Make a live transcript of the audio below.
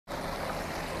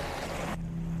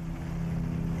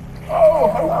Oh,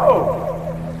 hello.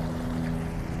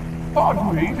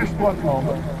 Pardon me, just one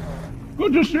moment.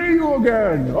 Good to see you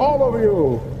again, all of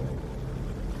you.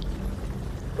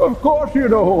 Of course you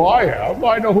know who I am.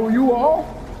 I know who you are.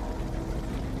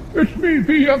 It's me,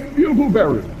 B.F.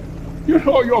 Bugleberry. You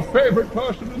know, your favorite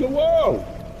person in the world.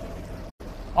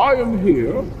 I am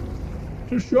here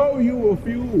to show you a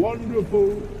few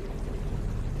wonderful,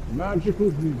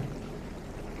 magical things.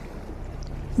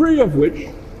 Three of which,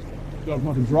 don't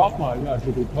want to drop my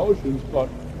magical potions, but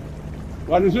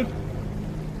what is it?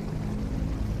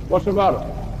 What's the matter?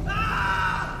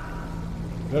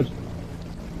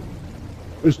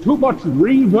 There's too much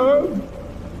reverb?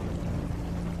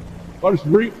 What is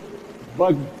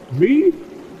like me?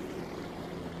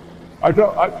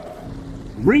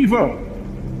 Reverb.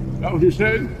 Is that what you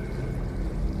said?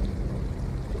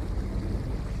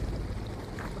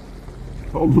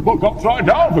 Hold the book upside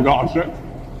down, for God's sake.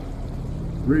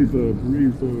 Reverb.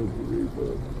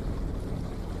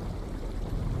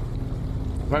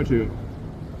 Right here.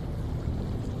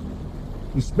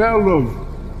 The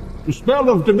spell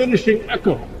of diminishing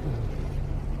echo.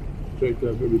 Take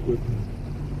that very quickly.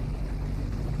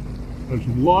 That's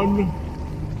 1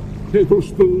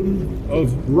 tablespoon of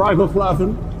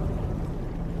riboflavin.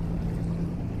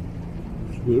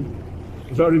 That's good.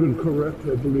 Is that even correct?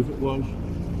 I believe it was.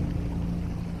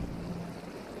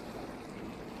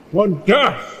 1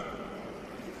 dash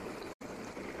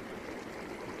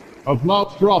of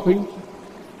mouth droppings.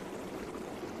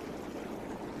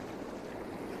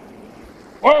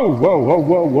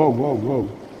 Whoa.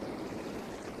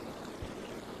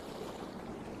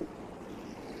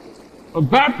 A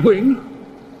bat wing,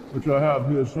 which I have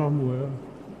here somewhere.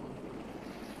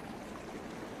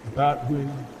 Bat wing.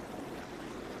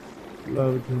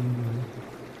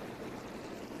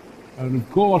 And of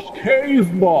course,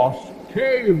 cave moss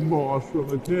from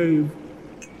a cave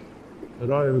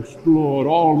that I have explored.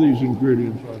 All these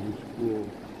ingredients I've explored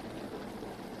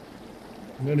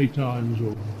many times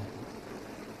over.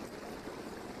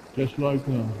 Just like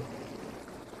that.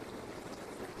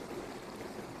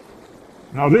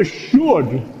 Now this should.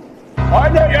 I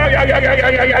know.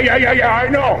 Yeah. I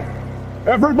know.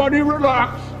 Everybody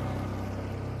relax.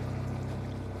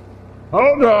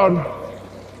 Hold on.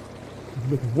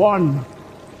 With 1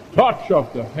 touch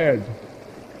of the head.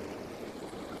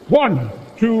 1,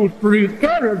 2, 3,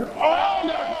 get it. Oh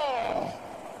no!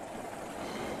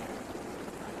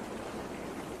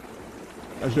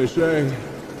 As they say,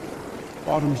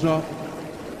 bottoms up.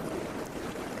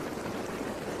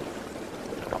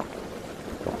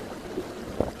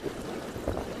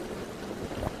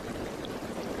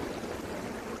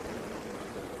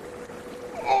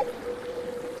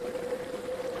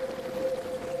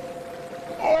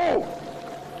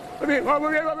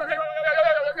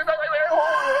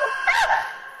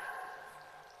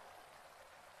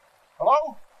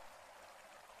 Hello?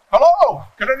 Hello?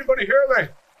 Can anybody hear me?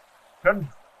 Can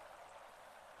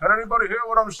anybody hear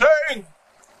what I'm saying?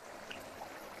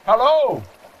 Hello?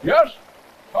 Yes?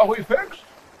 Are we fixed?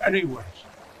 Anyways,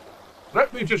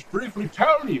 let me just briefly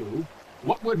tell you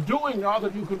what we're doing now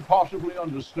that you can possibly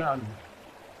understand me.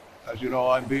 As you know,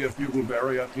 I'm B.F.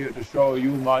 Bugleberry. I'm here to show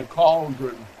you my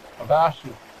cauldron of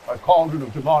acid, my cauldron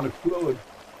of demonic fluid.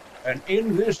 And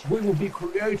in this we will be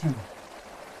creating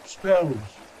spells,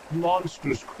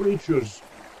 monsters, creatures,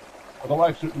 of the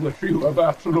likes of which you have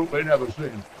absolutely never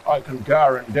seen. I can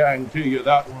guarantee you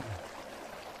that one.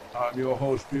 I'm your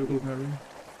host, Bugleberry.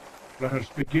 Let us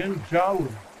begin, shall we?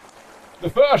 The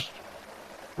first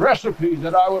recipe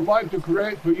that I would like to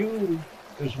create for you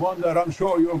is one that I'm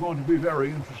sure you're going to be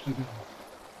very interested in.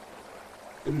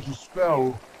 It is a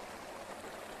spell,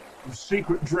 a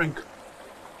secret drink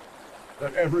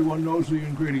that everyone knows the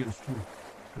ingredients to.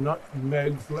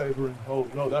 Nutmeg flavoring. Oh,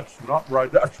 no, that's not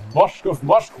right. That's musk of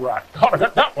muskrat. Gotta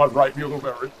get that one right,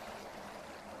 Bugleberry.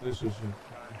 This is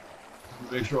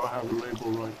it. Make sure I have the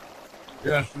label right.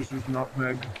 Yes, this is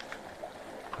nutmeg.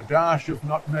 A dash of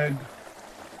nutmeg.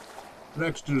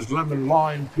 Next is lemon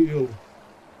lime peel.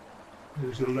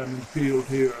 There's a lemon peel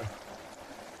here.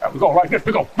 And we go like this.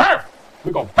 We go bam!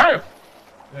 We go bam!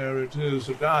 There it is.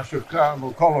 A dash of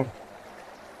caramel color.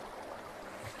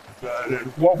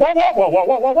 Whoa.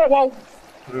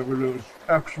 Whatever it is.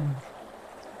 Excellent.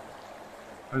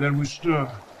 And then we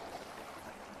stir.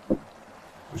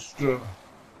 We stir.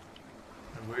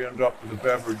 And we end up with a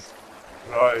beverage.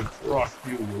 But I trust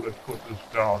you. Let's put this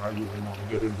down. I really want to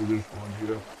get into this one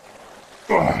here.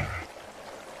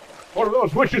 What do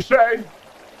those witches say?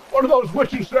 What do those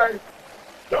witches say?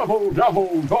 Double,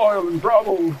 toil and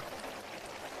trouble.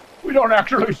 We don't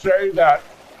actually say that,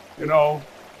 you know.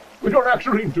 We don't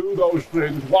actually do those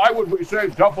things. Why would we say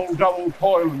double, double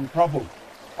toil and trouble?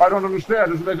 I don't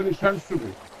understand. It doesn't make any sense to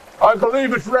me. I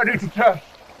believe it's ready to test.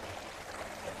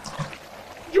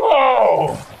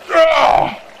 Oh!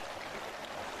 Ah!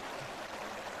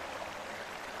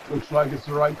 Looks like it's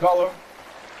the right color.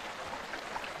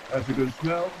 That's a good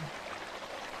smell.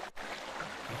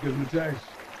 Let's give it a taste.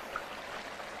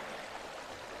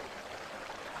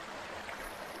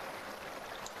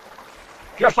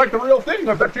 Just like the real thing.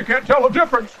 I bet you can't tell a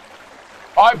difference.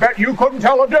 I bet you couldn't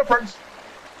tell a difference.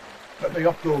 Let me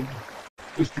upload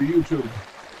this to YouTube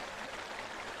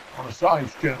on a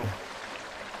science channel.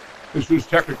 This is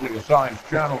technically a science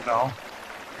channel now.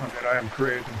 I mean, I am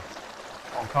creating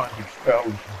all kinds of spells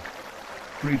and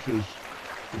creatures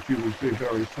that you will see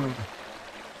very soon.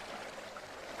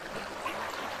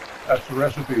 That's the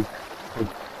recipe for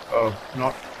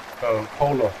not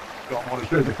cola. Don't want to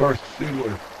say the first C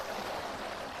word.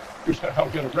 I'll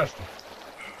get arrested.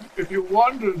 If you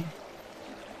wondered,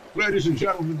 ladies and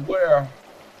gentlemen, where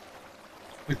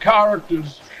the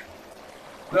characters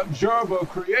that Gerber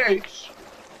creates,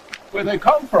 where they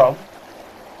come from,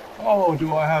 oh,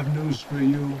 do I have news for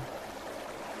you.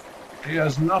 He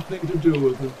has nothing to do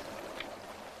with it.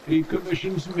 He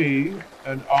commissions me,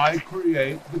 and I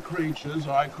create the creatures,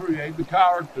 I create the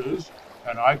characters,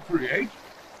 and I create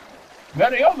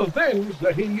many other things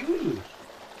that he uses.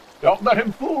 Don't let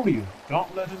him fool you.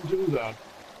 Don't let him do that.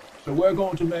 So we're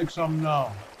going to make some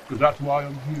now, because that's why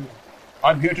I'm here.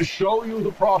 I'm here to show you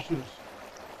the process,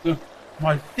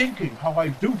 my thinking, how I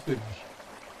do things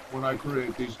when I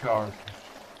create these characters.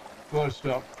 First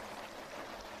up,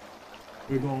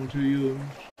 we're going to use,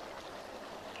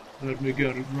 let me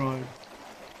get it right,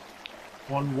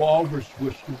 one walrus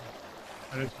whiskey,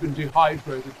 and it's been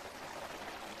dehydrated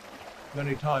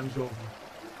many times over.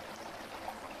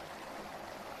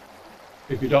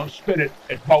 If you don't spin it,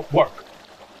 it won't work.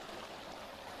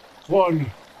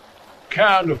 One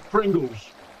can of Pringles.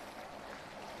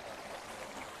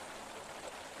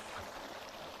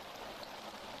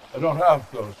 I don't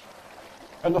have those.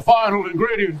 And the final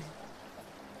ingredient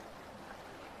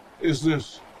is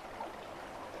this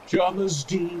Jama's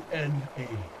DNA.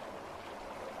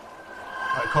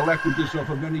 I collected this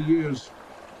over many years,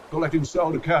 collecting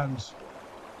soda cans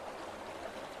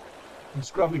and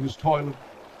scrubbing his toilet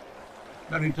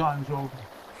many times over.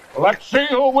 Let's see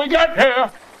who we get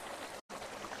here.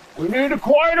 We need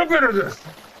quite a bit of this.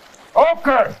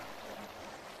 Okay.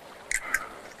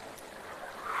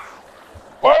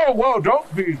 Whoa, whoa,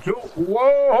 don't be too...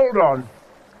 Whoa, hold on.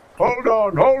 Hold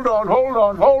on, hold on, hold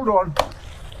on, hold on.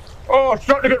 Oh, it's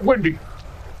starting to get windy.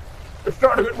 It's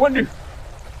starting to get windy.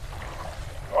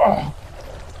 Oh.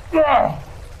 Ah.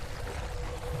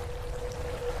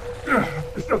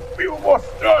 Just a few more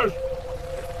stirs.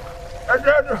 And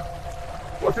then...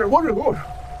 What's it?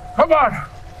 Come on.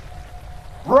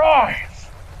 Rise.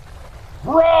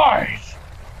 Rise.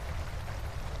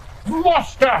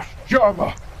 Mustache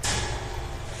Gerber.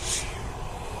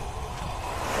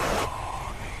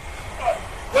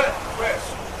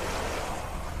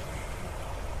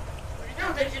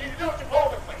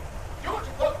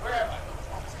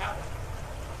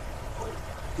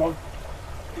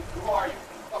 Who are you?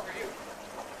 Who the fuck are you?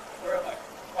 Where am I?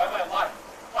 Why am I alive?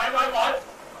 Why am I alive?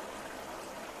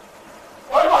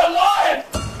 Why am I alive?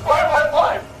 Why am I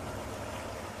alive?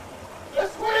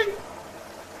 This way?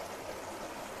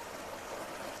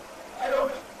 I don't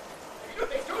know. You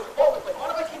think you're forward, but why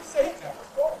do I keep saying that?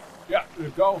 Yeah, there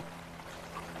you go.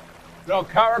 Now,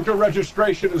 character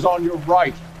registration is on your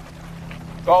right.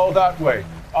 Go that way.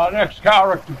 Our next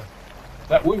character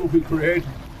that we will be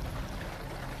creating.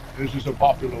 This is a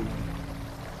popular one.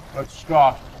 Let's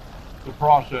start the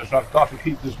process. I've got to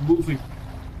keep this moving.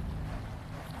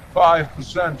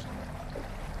 5%.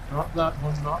 Not that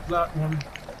one, not that one.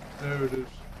 There it is.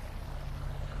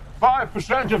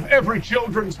 5% of every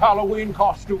children's Halloween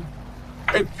costume.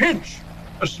 A pinch,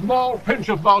 a small pinch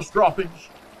of mouse droppings.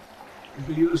 We'll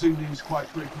be using these quite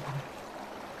frequently.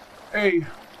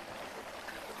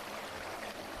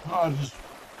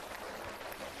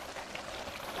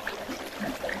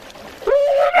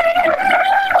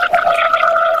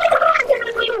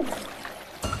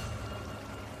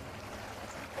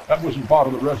 That wasn't part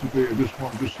of the recipe. I just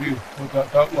wanted to see what that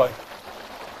felt like.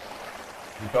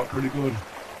 It felt pretty good.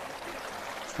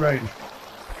 Strange.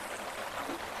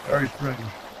 Very strange.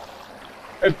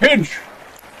 A pinch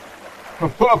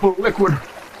of purple liquid.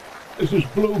 This is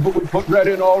blue, but we put red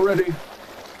in already.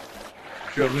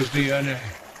 Cheltie's DNA,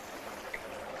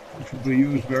 which will be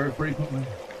used very frequently.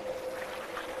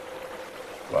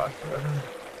 Splash that in.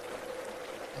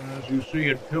 And as you see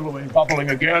it billowing, bubbling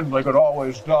again like it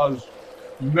always does.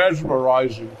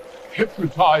 mesmerizing,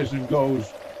 hypnotizing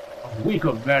those of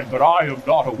weaker men, but I am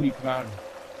not a weak man.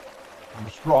 I'm a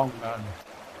strong man.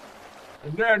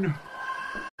 And then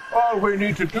all we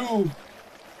need to do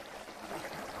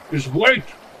is wait,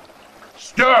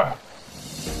 stir.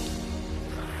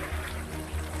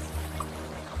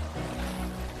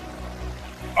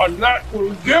 And that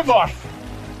will give us.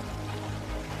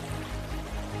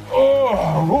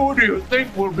 Oh, who do you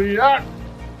think will be that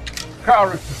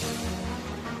character?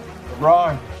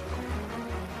 Arise.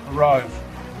 Arise.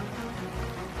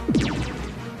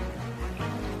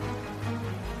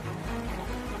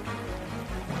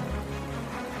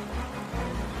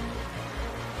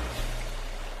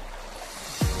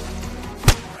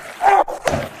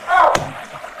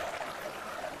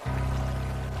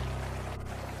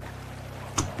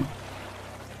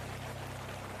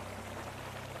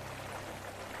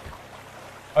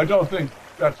 I don't think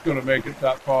that's going to make it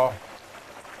that far.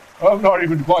 I'm not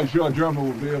even quite sure German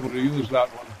will be able to use that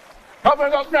one.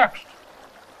 Coming up next.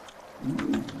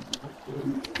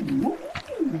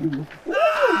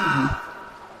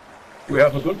 We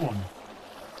have a good one.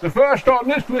 The first on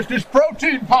this list is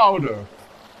protein powder.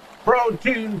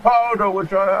 Protein powder,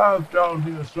 which I have down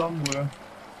here somewhere.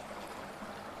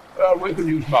 Well, we can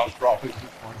use mouse droppings this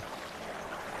one.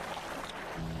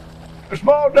 A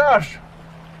small dash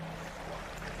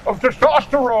of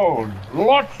testosterone.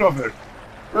 Lots of it.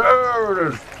 There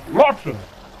it is. Lots of it.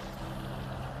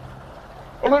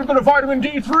 A little bit of vitamin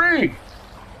D3.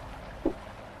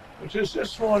 Which is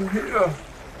this one here. Let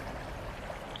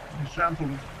me sample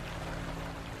it.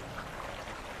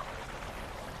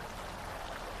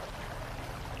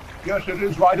 Yes, it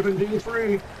is vitamin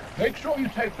D3. Make sure you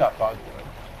take that, by the way.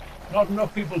 Not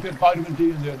enough people get vitamin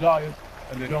D in their diet,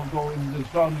 and they don't go in the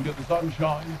sun to get the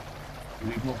sunshine.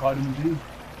 You need more vitamin D.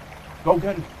 Go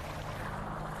get it.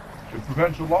 It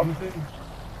prevents a lot of things.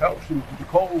 Helps you with the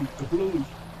cold, the blues.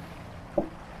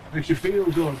 Makes you feel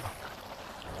good.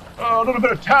 A little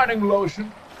bit of tanning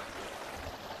lotion.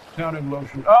 Tanning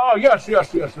lotion. Oh, yes,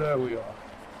 there we are.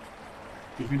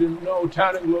 If you didn't know,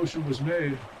 tanning lotion was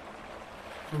made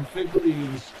from fig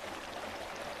leaves.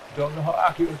 Don't know how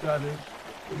accurate that is.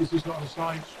 But this is not a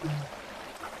science stream.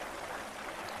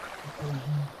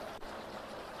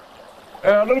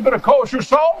 A little bit of kosher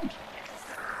salt.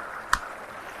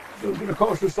 A little bit of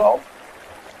kosher salt.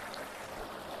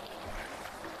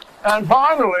 And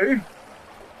finally,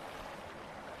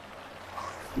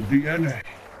 DNA.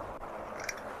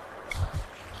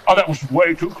 Oh, that was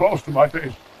way too close to my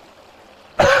face.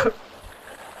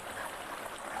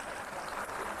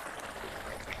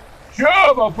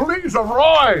 Java, please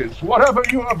arise. Whatever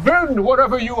you have been,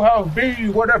 whatever you have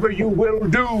been, whatever you will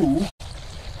do,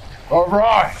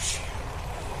 arise.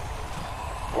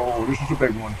 Oh, this is a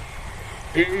big one.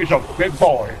 He's a big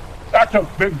boy. That's a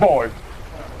big boy.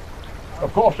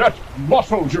 Of course, that's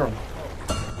muscle German.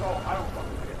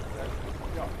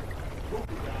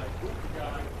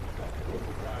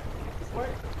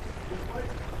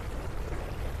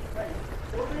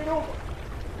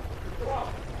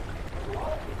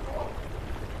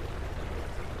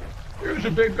 Here's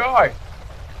a big guy.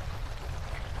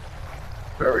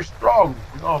 Very strong.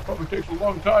 You know, it probably takes a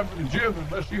long time in the gym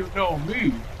unless you know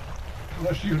me.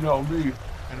 Unless you know me,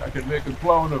 and I can make a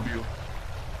clone of you.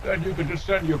 Then you can just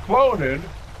send your clone in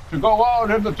to go out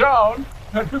in the town,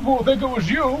 and people will think it was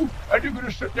you, and you can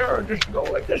just sit there and just go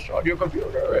like this on your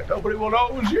computer, and nobody will know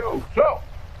it was you. So,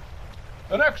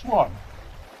 the next one.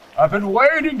 I've been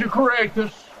waiting to create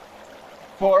this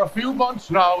for a few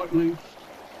months now, at least,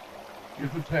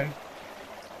 give or take.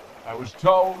 I was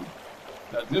told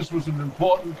that this was an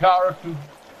important character.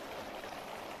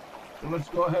 So let's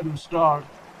go ahead and start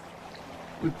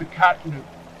with the catnip.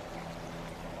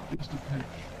 Just a pinch.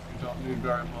 You don't need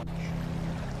very much.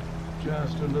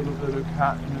 Just a little bit of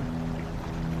catnip.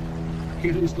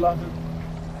 Kitties love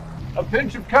it. A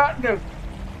pinch of catnip.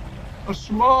 A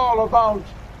small amount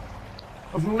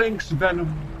of lynx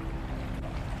venom.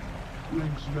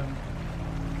 Lynx venom.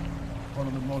 One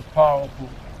of the most powerful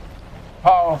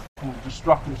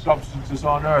destructive substances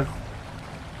on Earth.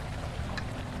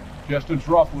 Just a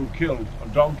drop will kill a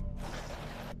donkey.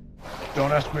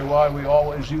 Don't ask me why we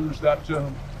always use that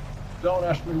term. Don't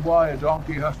ask me why a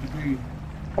donkey has to be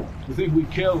the thing we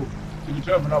kill to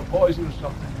determine how poisonous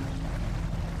something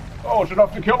is. Oh, it's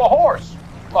enough to kill a horse.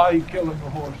 Why are you killing a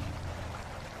horse?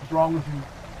 What's wrong with you?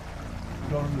 You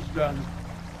don't understand it.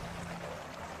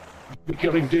 You're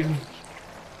killing demons.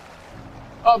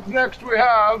 Up next we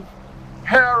have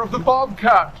hair of the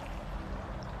bobcat.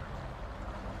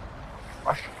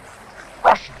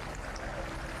 Russian.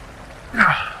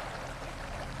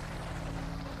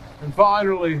 And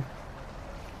finally,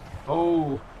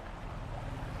 Oh,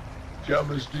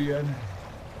 Gemma's DNA.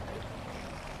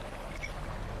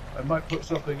 I might put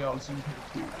something else in here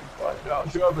too to find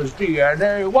out Gemma's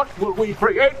DNA. What will we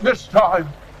create this time?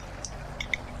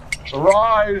 The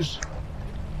rise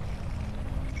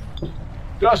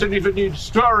doesn't even need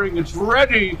stirring. It's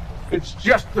ready. It's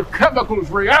just the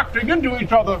chemicals reacting into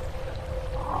each other.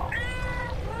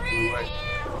 Wait.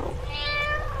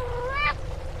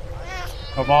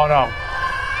 Come on out.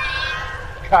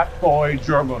 Cat boy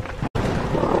German.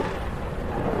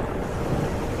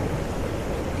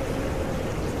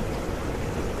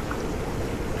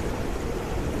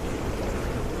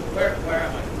 Where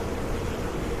am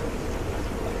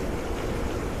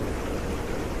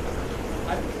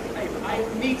I? I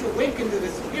need to wink into the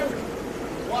spirit.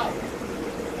 Why?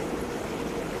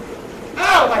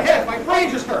 Ow, my head! My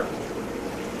brain just hurt!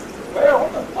 Where?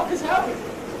 What the fuck is happening?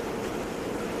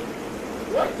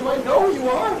 What? Do I know who you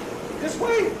are? This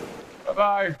way!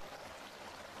 Bye-bye.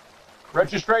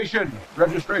 Registration.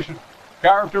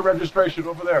 Character registration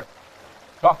over there.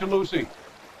 Talk to Lucy.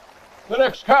 The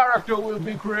next character we'll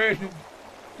be creating,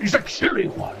 he's a chilly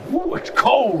one. Ooh, it's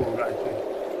cold, I think.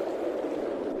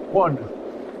 1,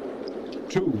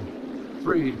 2,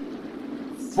 3,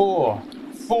 4.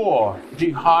 4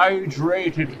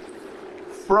 dehydrated,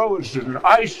 frozen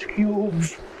ice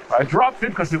cubes. I dropped it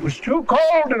because it was too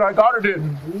cold and I got it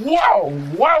in. Wow,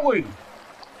 wowie.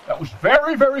 That was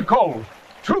very, very cold.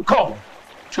 Too cold.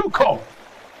 A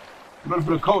little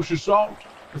bit of kosher salt.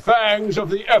 The fangs of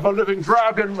the ever-living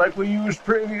dragon like we used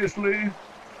previously.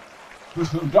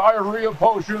 With the diarrhea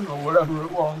potion or whatever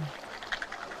it was.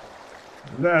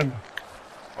 And then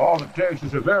all it takes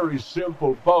is a very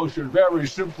simple potion, very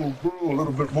simple brew, a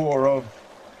little bit more of,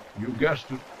 you guessed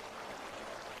it,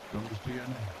 Gemma's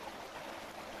DNA.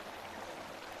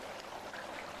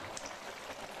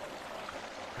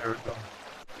 There it goes.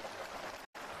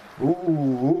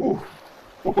 Ooh.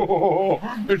 Oh,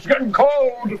 it's getting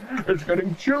cold. It's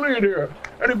getting chilly in here.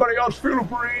 Anybody else feel a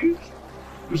breeze?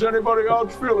 Does anybody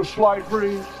else feel a slight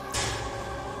breeze?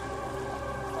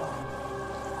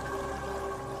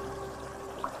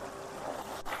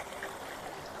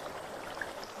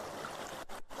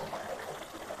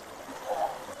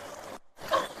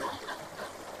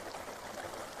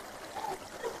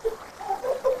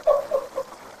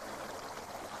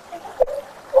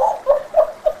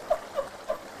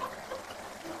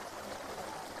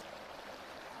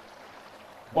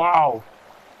 Wow.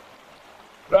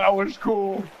 That was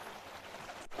cool.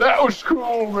 That was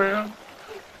cool, man.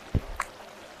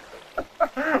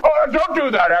 Oh, don't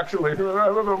do that, actually.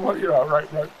 Yeah, right.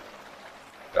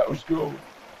 That was cool.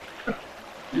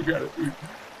 You get it.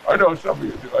 I know some of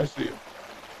you do. I see it.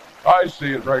 I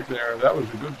see it right there. That was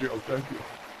a good joke. Thank you.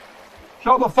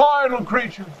 So the final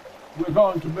creature we're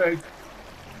going to make.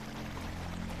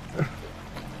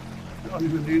 You don't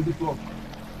even need the book.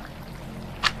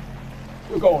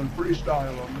 We're going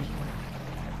freestyle on this one.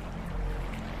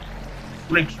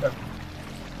 Blinks them.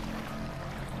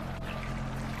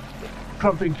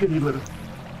 Clumping kitty litter.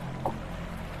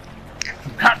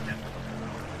 Some catnip.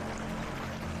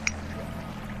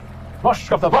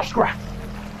 Musk of the muskrat.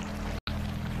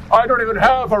 I don't even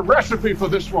have a recipe for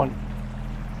this one.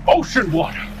 Ocean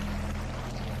water.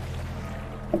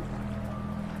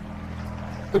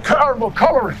 The caramel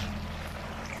colorant.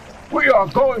 We are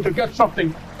going to get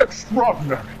something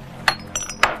extraordinary.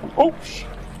 Oops.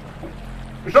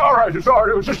 It's all right. It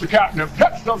was just a catnip.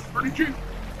 That stuff's pretty cheap.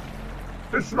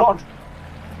 It's not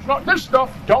this stuff.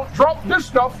 Don't drop this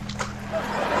stuff.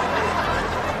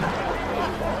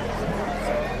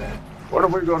 What are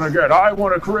we going to get? I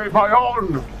want to create my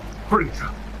own creature.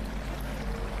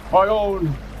 My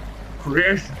own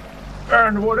creation.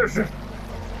 And what is it?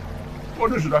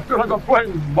 What is it? I feel like I'm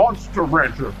playing Monster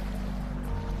Rancher.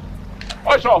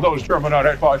 I saw those German out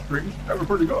at 5 Streets. They were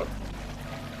pretty good.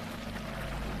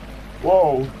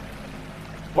 Whoa.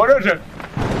 What is it?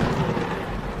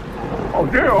 Oh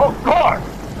dear, oh God.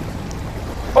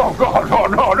 Oh God, oh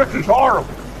no, this is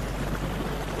horrible.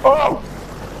 Oh.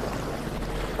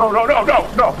 No.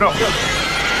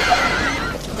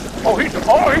 Oh, he's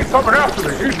coming after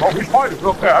me. He's fighting.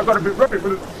 Okay, I gotta be ready for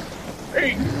this.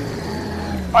 Hey.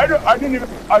 I didn't even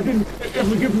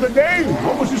give him a name.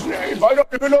 What was his name? I don't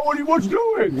even know what he was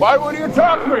doing. Why would he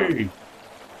attack me?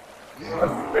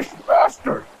 A fish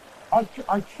bastard. I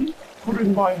keep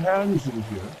putting my hands in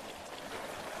here,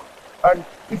 and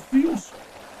it feels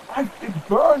like it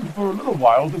burned for a little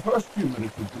while, the first few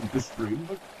minutes of this stream,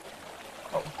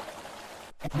 but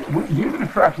we need to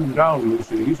track him down,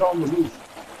 Lucy. He's on the loose.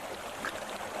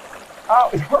 Ow,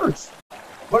 it hurts,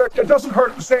 but it doesn't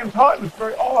hurt at the same time. It's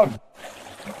very odd.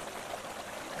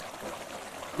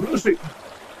 Lucy,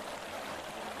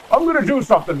 I'm going to do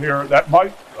something here that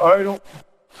might,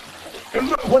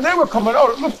 when they were coming out,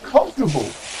 it looked comfortable.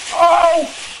 Oh!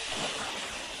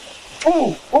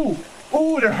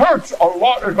 Ooh, it hurts a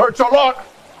lot,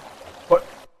 But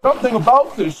something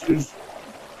about this is,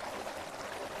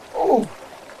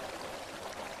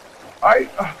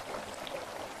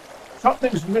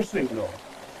 something's missing though.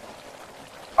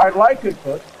 I like it,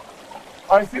 but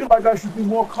I feel like I should be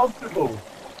more comfortable.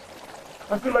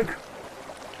 I feel like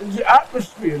the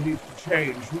atmosphere needs to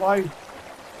change. My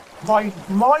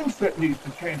mindset needs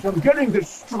to change. I'm getting this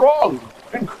strong,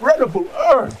 incredible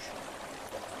urge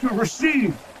to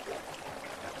receive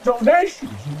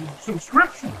donations and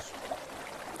subscriptions.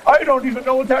 I don't even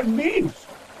know what that means.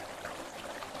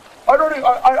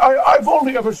 I've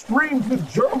only ever streamed with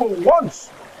Gerbil once,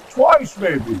 twice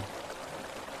maybe.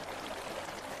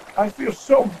 I feel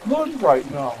so good right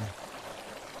now.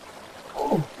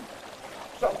 Oh,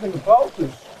 something about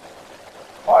this.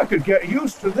 I could get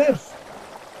used to this.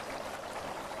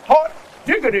 Hot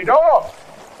diggity dog!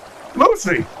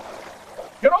 Lucy,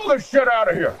 get all this shit out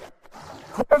of here.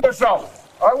 Clear this out.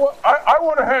 I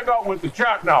want to hang out with the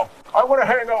chat now. I want to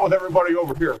hang out with everybody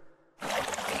over here.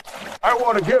 I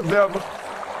want to give them...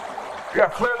 Yeah,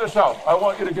 clear this out. I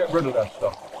want you to get rid of that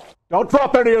stuff. Don't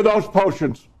drop any of those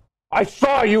potions. I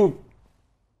saw you.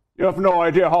 You have no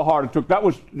idea how hard it took. That's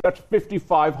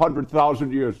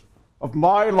 5,500,000 years of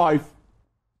my life.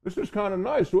 This is kind of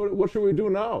nice. What should we do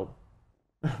now?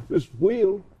 This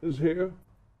wheel is here.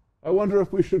 I wonder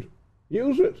if we should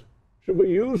use it. Should we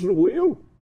use the wheel?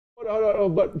 I don't know,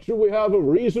 but should we have a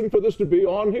reason for this to be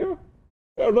on here?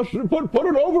 Let's put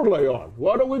an overlay on.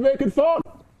 Why don't we make it fun?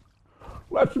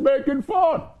 Let's make it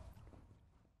fun.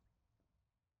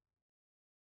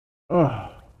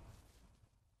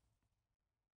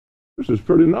 This is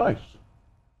pretty nice.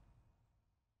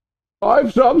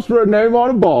 5 subs for a name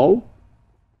on a ball.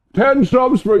 10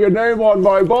 subs for your name on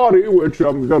my body, which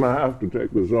I'm gonna have to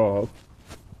take this off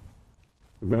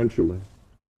eventually.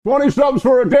 20 subs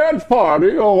for a dance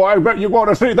party. Oh, I bet you want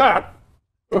to see that.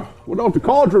 Without the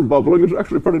cauldron bubbling, it's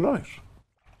actually pretty nice.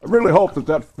 I really hope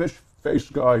that fish face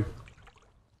guy,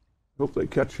 hope they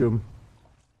catch him.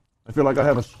 I feel like I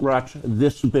have a scratch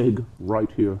this big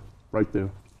right here, right there.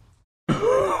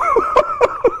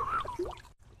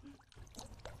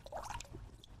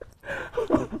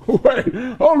 Wait,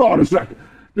 hold on a second.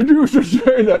 Did you just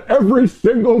say that every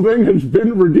single thing has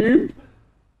been redeemed?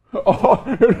 Oh,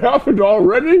 it happened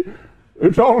already?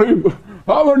 It's only...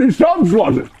 How many subs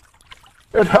was it?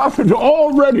 It happened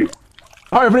already.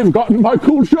 I haven't even gotten my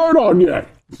cool shirt on yet.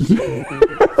 0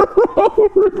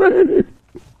 remaining.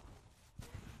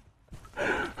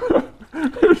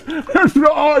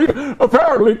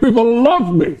 Apparently people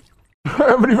love me. I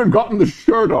haven't even gotten the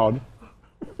shirt on.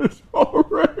 It's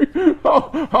already...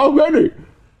 How many?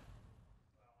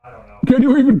 I don't know. Can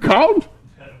you even count?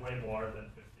 Way more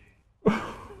than 15.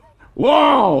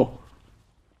 Wow!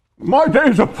 My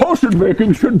days of potion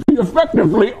making should be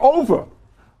effectively over.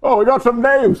 Oh, we got some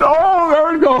names. Oh,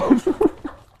 there it goes.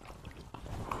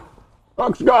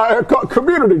 Next guy,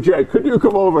 Community Jake, could you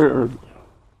come over here?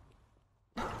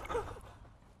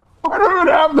 I don't even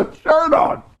have the shirt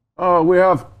on. We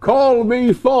have Call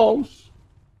Me False.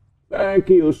 Thank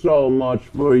you so much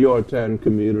for your 10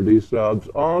 community subs.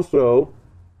 Also,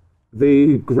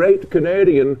 the great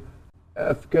Canadian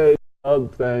FK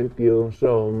sub, thank you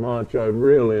so much. I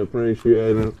really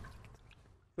appreciate it.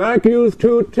 Thank you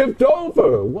to Tipped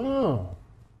Over. Wow,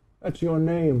 that's your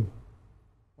name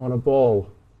on a ball.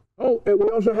 Oh, and we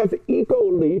also have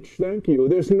Eco Leech. Thank you.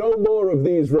 There's no more of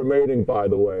these remaining, by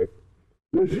the way.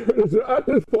 At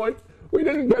this point, we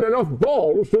didn't get enough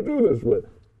balls to do this with.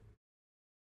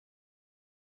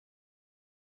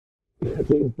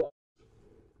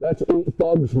 Let's eat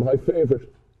bugs, my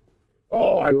favorite.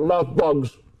 Oh, I love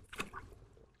bugs.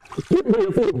 Give me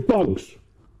a few bugs.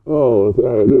 Oh,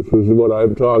 this is what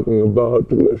I'm talking about.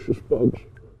 Delicious bugs.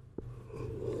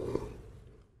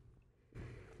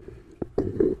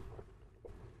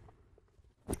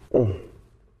 Oh,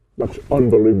 that's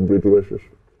unbelievably delicious.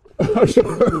 I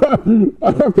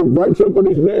have to write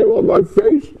somebody's name on my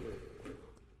face.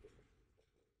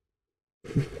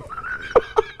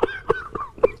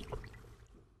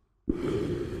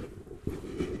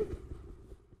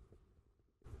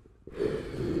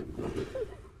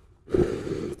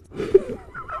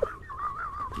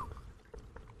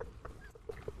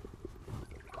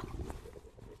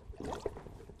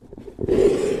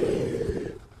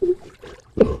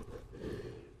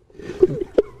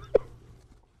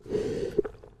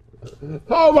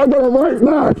 How am I going to write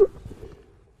that?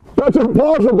 That's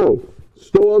impossible.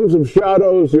 Storms of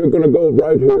shadows, you're going to go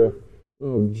right here.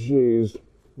 Oh, jeez.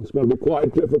 It's going to be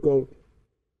quite difficult.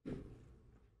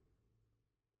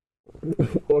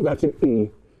 Oh, that's an E.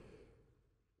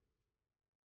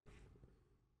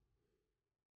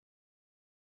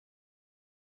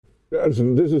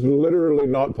 This is literally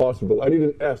not possible. I need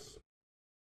an S.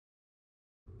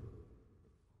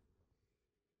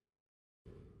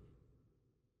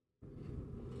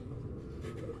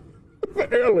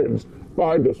 The aliens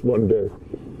find us one day.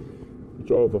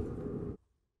 It's over.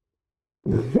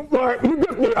 But you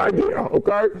get the idea,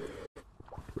 okay?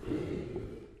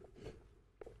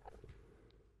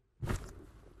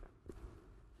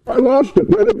 I lost it.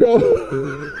 Where'd it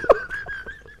go?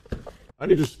 I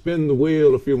need to spin the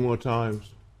wheel a few more times.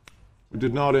 We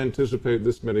did not anticipate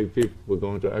this many people were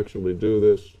going to actually do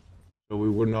this, so we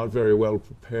were not very well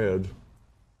prepared.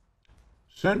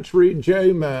 Sentry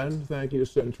J-Man, thank you,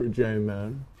 Sentry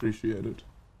J-Man, appreciate it.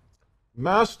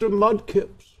 Master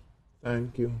Mudkips,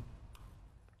 thank you.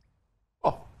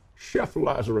 Oh, Chef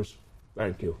Lazarus,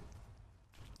 thank you.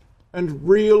 And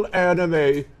Real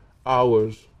Anime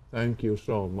Hours, thank you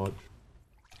so much.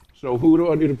 So who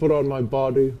do I need to put on my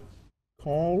body?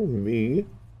 Call me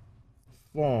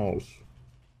False.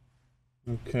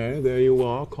 Okay, there you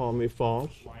are, call me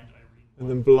False. And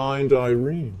then Blind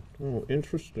Irene. Oh,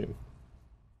 interesting.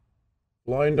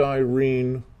 Blind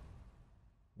Irene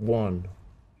 1.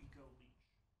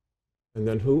 And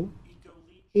then who?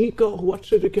 Eco,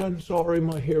 what's it again? Sorry,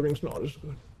 my hearing's not as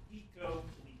good.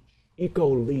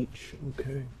 Eco Leech,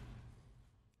 okay.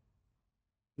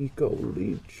 Eco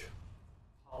Leech.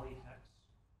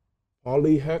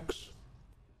 Polyhex.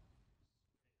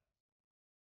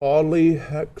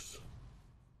 Polyhex.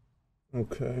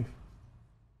 Okay.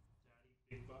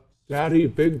 Daddy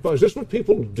Big Bug. Is this what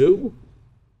people do?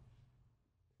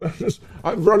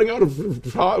 I'm running out of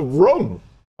room.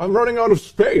 I'm running out of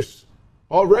space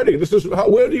already. This is how,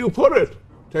 where do you put it?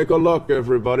 Take a look,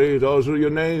 everybody. Those are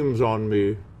your names on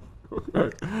me.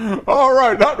 Okay. All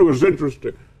right, that was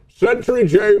interesting. Sentry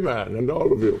J-Man and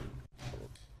all of you.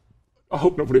 I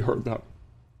hope nobody heard that.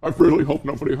 I really hope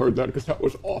nobody heard that because that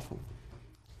was awful.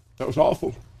 That was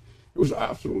awful. It was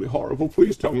absolutely horrible.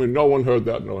 Please tell me no one heard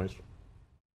that noise.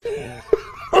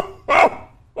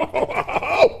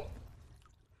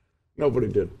 Nobody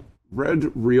did. Red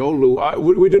Riolu.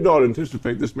 We did not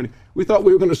anticipate this many. We thought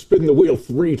we were going to spin the wheel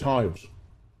 3 times.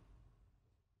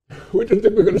 We didn't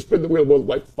think we were going to spin the wheel more than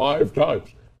like 5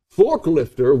 times.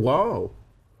 Forklifter, wow.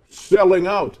 Selling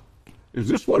out. Is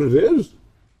this what it is?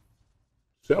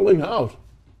 Selling out.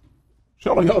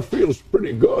 Selling out feels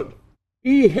pretty good.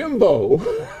 E-Himbo.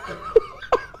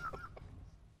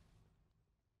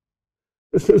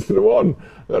 This is the one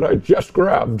that I just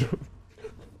grabbed.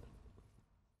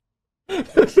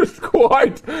 This is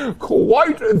quite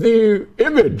the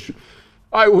image,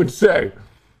 I would say.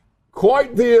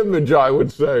 Quite the image, I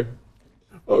would say.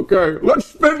 Okay, let's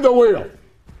spin the wheel.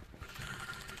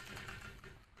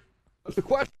 That's a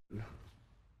question.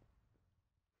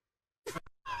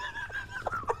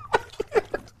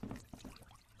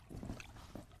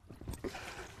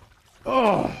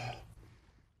 Oh,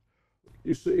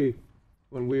 you see,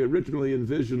 when we originally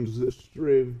envisioned this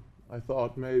stream, I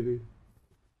thought maybe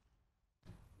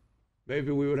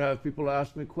we would have people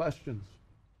ask me questions.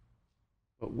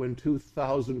 But when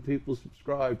 2,000 people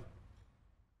subscribe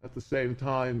at the same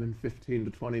time in 15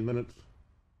 to 20 minutes,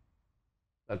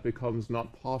 that becomes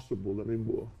not possible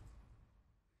anymore.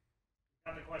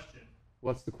 I have a question.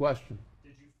 What's the question?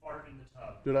 Did you fart in the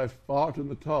tub? Did I fart in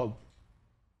the tub?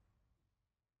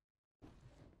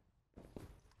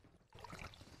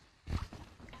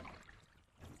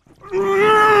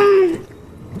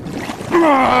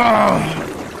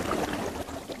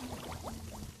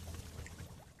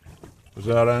 Does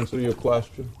that answer your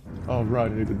question? Oh,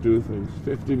 right, I need to do things.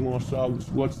 50 more subs.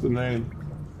 What's the name?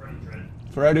 Freddie Dredd.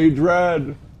 Freddie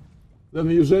Dredd, the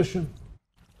musician.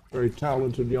 Very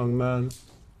talented young man.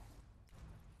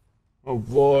 Oh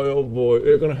boy,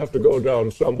 you're going to have to go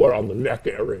down somewhere on the neck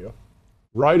area.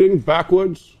 Writing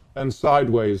backwards and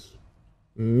sideways,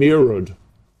 mirrored.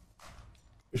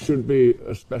 It should be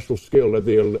a special skill at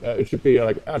the, it should be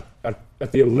like at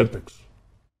the Olympics.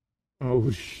 Oh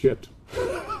shit.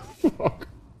 Fuck.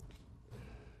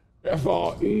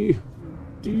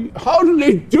 F-R-E-D. How do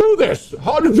they do this?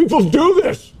 How do people do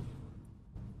this?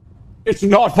 It's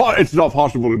not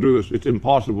possible to do this. It's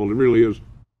impossible. It really is.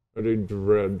 Very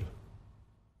dread.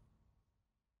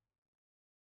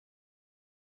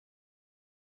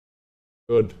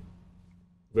 Good.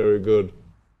 Very good.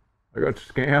 I got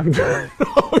scammed.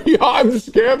 Oh, yeah, I'm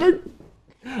scamming?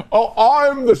 Oh,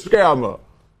 I'm the scammer.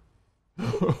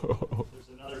 There's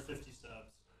another 50 subs.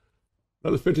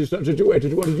 Another 50 cents. What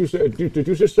did you say? Did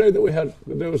you just say that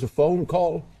there was a phone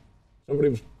call? Somebody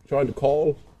was trying to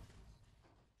call?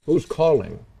 Who's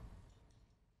calling?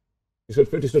 You said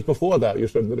 50 cents before that. You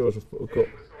said that there was a call. Hey,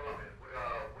 what's going on, man?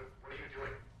 What are you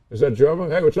doing? Is that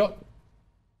German? Hey, what's up?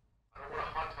 I don't want a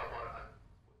hot tub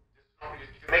on it.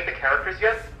 Did you make the characters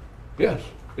yet? Yes.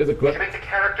 Did you make the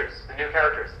characters, the new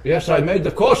characters? Yes,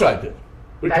 of course I did.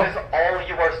 That is all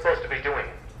you are supposed to be doing.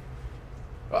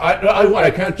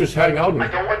 I can't just hang out. I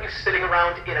don't want you sitting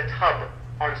around in a tub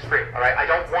on screen, all right? I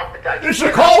don't want that. It's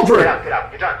a cauldron! Get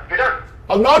out. You're done. You're done.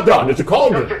 I'm not done. It's a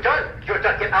cauldron. No, you're done. You're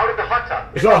done. Get out of the hot tub.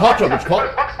 It's not a hot tub. It's called.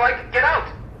 What looks like. Get out.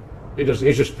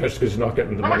 He's just pissed because he's not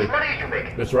getting the money. How much money are you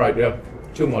making? That's right, yeah.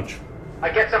 Too much. I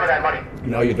get some of that money.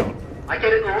 No, you don't. I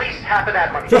get at least half of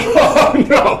that money.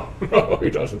 No, he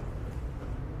doesn't.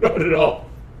 Not at all.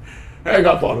 Hang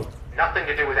up on him. Nothing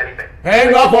to do with anything.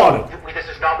 Hang up on him. This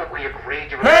is not what we agreed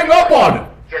to. Hang up on him.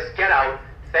 Just get out.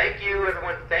 Thank you,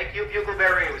 everyone. Thank you,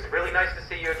 Bugleberry. It was really nice to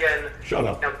see you again. Shut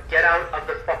up. Now get out of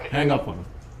the fucking... Hang up on him.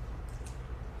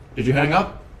 Did you hang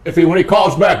up? When he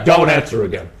calls back, don't answer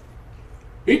again.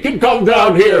 He can come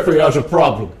down here if he has a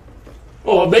problem.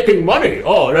 Oh, I'm making money.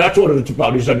 Oh, that's what it's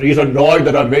about. He's annoyed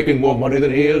that I'm making more money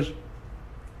than he is.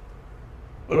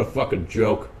 What a fucking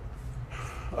joke.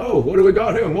 Oh, what do we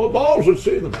got here? More balls. Let's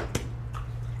see them.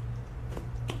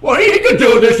 Well, he could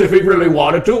do this if he really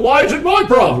wanted to. Why is it my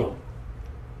problem?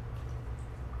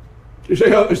 You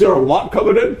say, is there a lot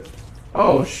coming in?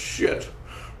 Oh, shit.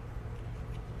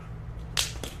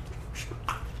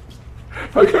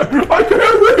 I can't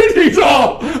read these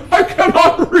all. I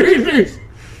cannot read these.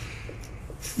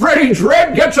 Strange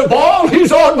Red gets a ball.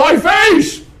 He's on my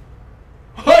face.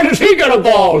 Why does he get a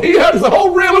ball? He has the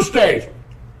whole real estate.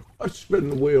 Let's spin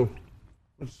the wheel.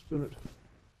 Let's spin it.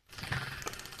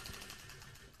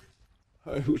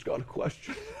 Hey, who's got a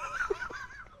question?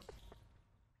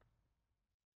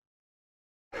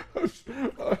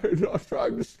 I'm not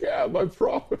trying to scam, I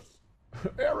promise.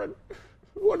 Aaron,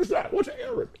 what is that? What's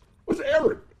Aaron? What's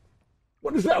Aaron?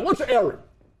 What is that? What's Aaron?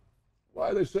 Why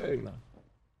are they saying that?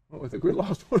 Oh, I think we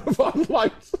lost one of our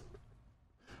lights.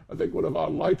 I think one of our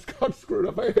lights got screwed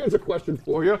up. Hey, here's a question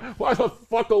for you. Why the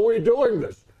fuck are we doing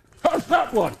this? How's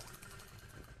that one?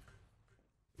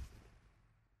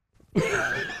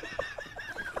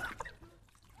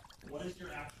 What is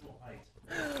your actual height?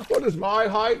 What is my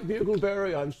height,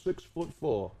 Bugleberry? I'm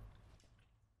 6'4".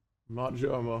 I'm not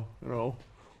German, you know.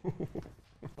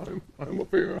 I'm up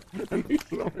here, and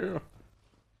he's up here.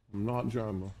 I'm not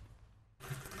German.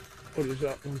 What is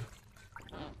that one?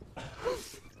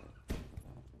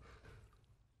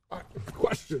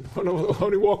 Question.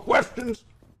 Any more questions?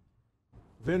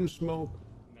 Vin Smoke.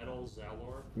 Metal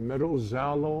Zalor. Metal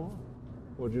Zalor?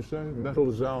 What'd you say? Metal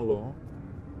Zalor.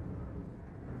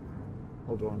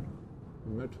 Hold on.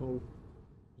 Metal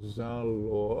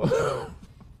Zalor.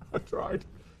 I tried.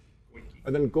 Wiki.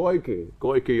 And then Goiki.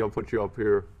 Goiki, I'll put you up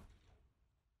here.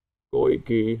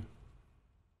 Goiki.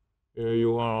 Here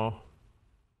you are.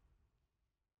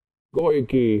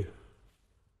 Goiki.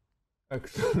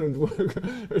 Excellent work.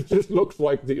 It just looks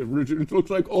like the original. It looks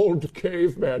like old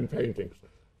caveman paintings.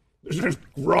 This is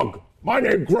Grug. My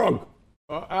name Grug.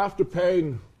 After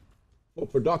paying for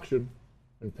production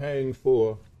and paying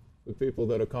for the people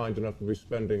that are kind enough to be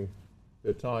spending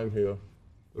their time here,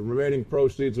 the remaining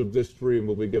proceeds of this stream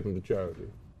will be given to charity.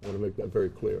 I want to make that very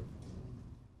clear.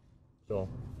 So,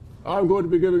 I'm going to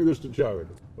be giving this to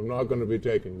charity. I'm not going to be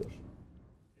taking this.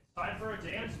 It's time for a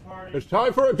dance party. It's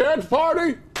time for a dance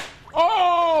party?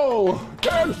 Oh!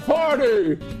 Dance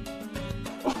party!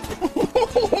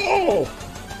 Oh,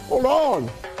 hold on!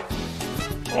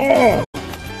 Oh!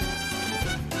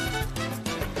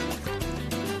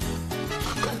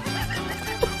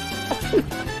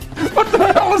 What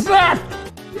the hell is that?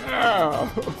 Yeah!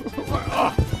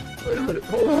 Wait a minute,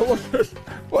 hold on, what's this?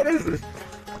 What is this?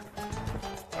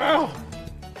 Ow!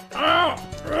 Ow!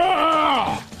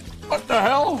 Ah! What the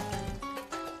hell?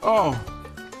 Oh.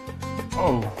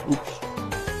 Oh, oops.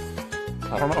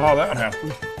 I don't know how that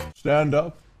happened. Stand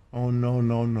up? Oh, no,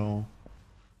 no, no.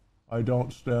 I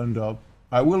don't stand up.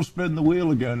 I will spin the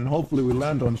wheel again, and hopefully we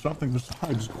land on something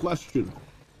besides question.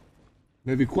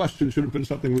 Maybe question should have been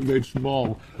something we made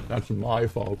small. That's my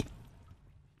fault.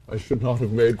 I should not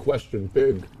have made question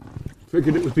big.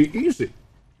 Figured it would be easy.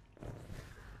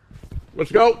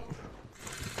 Let's go.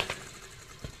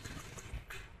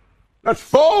 That's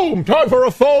foam! Time for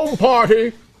a foam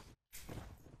party!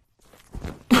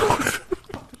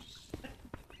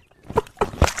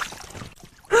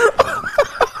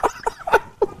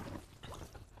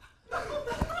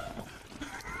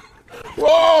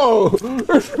 Whoa!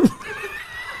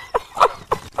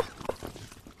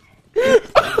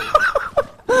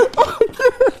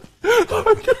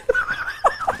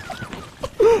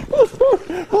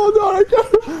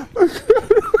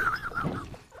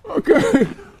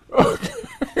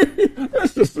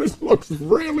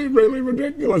 really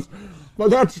ridiculous.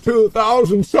 But that's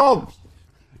 2,000 subs.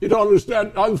 You don't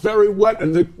understand. I'm very wet,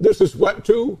 and this is wet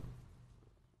too.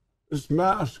 This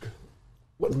mask.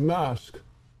 What mask?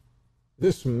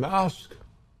 This mask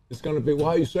is going to be.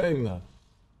 Why are you saying that?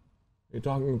 You're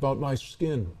talking about my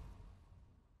skin.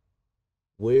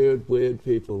 Weird, weird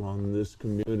people on this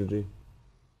community.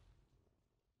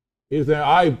 Either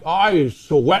I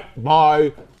sweat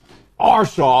my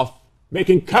arse off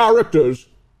making characters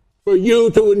for you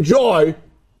to enjoy.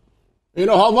 You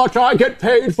know how much I get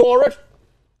paid for it?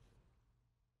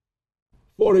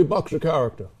 $40 a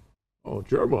character. Oh,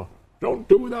 Germa, don't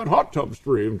do that hot tub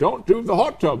stream. Don't do the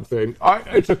hot tub thing.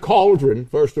 It's a cauldron,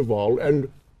 first of all,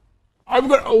 and I'm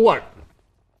gonna, what?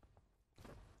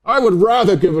 I would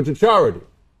rather give it to charity,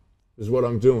 is what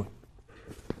I'm doing.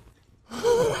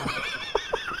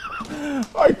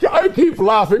 I keep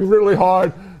laughing really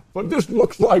hard, but this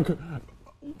looks like a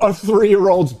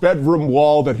 3-year-old's bedroom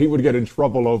wall that he would get in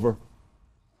trouble over.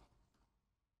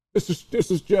 This is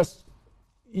just,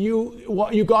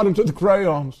 you got into the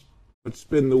crayons. Let's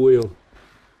spin the wheel.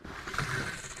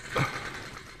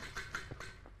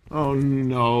 Oh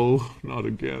no, not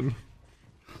again.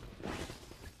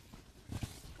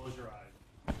 Close your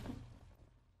eyes.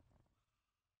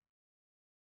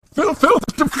 Phil,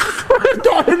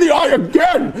 got in the eye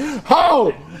again!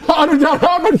 How? How did that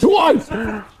happen twice?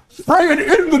 Spray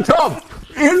it in the tub!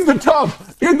 In the tub!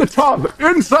 In the tub!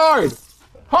 Inside!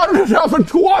 How did it happen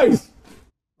twice?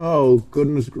 Oh,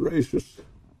 goodness gracious.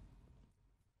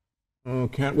 Oh,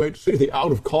 can't wait to see the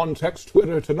out-of-context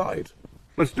Twitter tonight.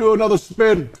 Let's do another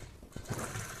spin.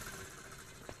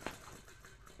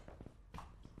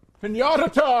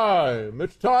 Pinata time!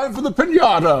 It's time for the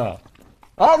pinata!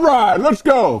 All right, let's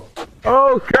go.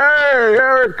 Okay,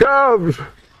 here it comes.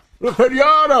 The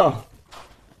pinata.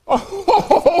 Oops,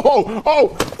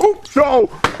 oh,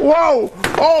 whoa.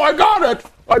 Oh, I got it.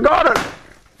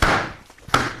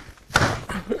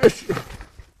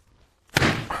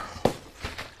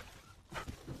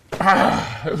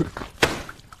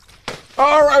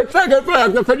 All right, take it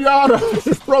back. The pinata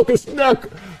just broke his neck.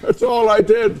 That's all I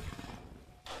did.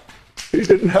 He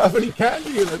didn't have any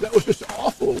candy in it. That was just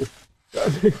awful.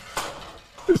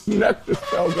 His neck just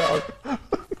fell down.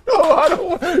 No, I don't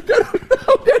want to.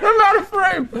 Get him out of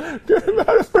frame. Get him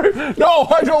out of frame. No,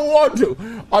 I don't want to.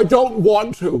 I don't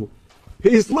want to.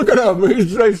 Look at him.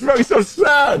 He's so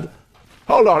sad.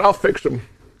 Hold on, I'll fix him.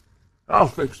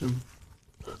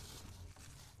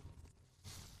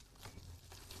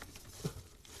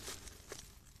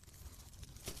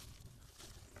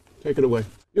 Take it away.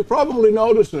 You're probably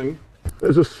noticing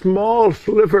there's a small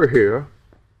sliver here.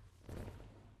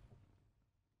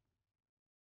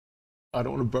 I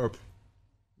don't want to burp.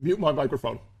 Mute my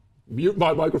microphone. Mute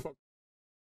my microphone.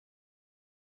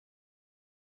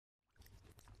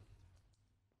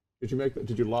 Did you make that?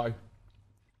 Did you lie?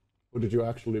 Or did you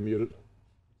actually mute it?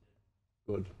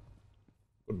 Good.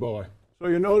 Good boy. So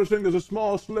you're noticing there's a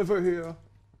small sliver here.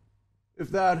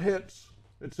 If that hits,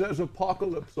 it says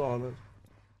apocalypse on it.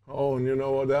 Oh, and you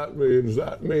know what that means?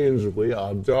 That means we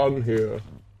are done here.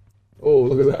 Oh,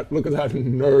 look at that. Look at that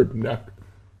nerd neck.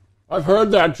 I've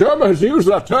heard that. Germa has used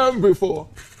that term before.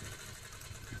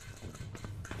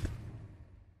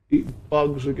 Eat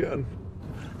bugs again.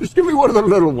 Just give me one of the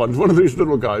little ones, one of these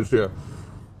little guys here.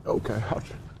 Okay,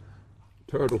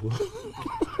 turtle.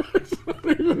 It's not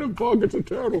even a bug, it's a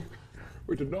turtle.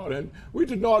 We did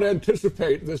not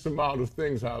anticipate this amount of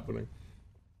things happening.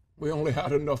 We only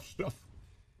had enough stuff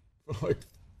for like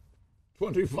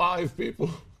 25 people.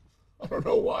 I don't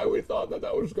know why we thought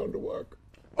that was going to work.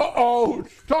 Uh-oh,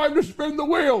 it's time to spin the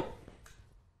wheel.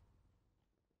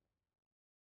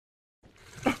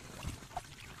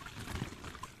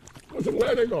 What's it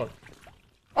landing on?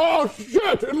 Oh,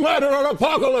 shit, it landed on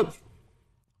apocalypse.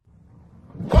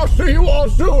 I'll see you all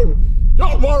soon.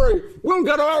 Don't worry, we'll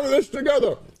get out of this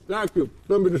together. Thank you.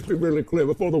 Let me just be really clear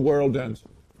before the world ends.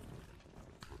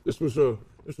 This was a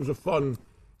fun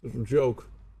little joke,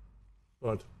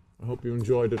 but I hope you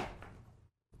enjoyed it.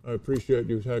 I appreciate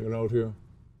you hanging out here,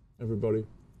 everybody.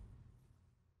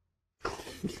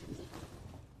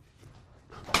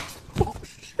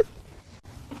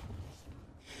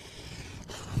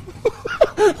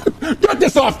 Get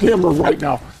this off camera right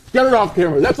now. Get it off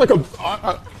camera. That's like a...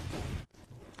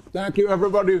 Thank you,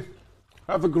 everybody.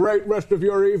 Have a great rest of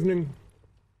your evening.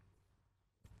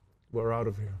 We're out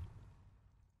of here.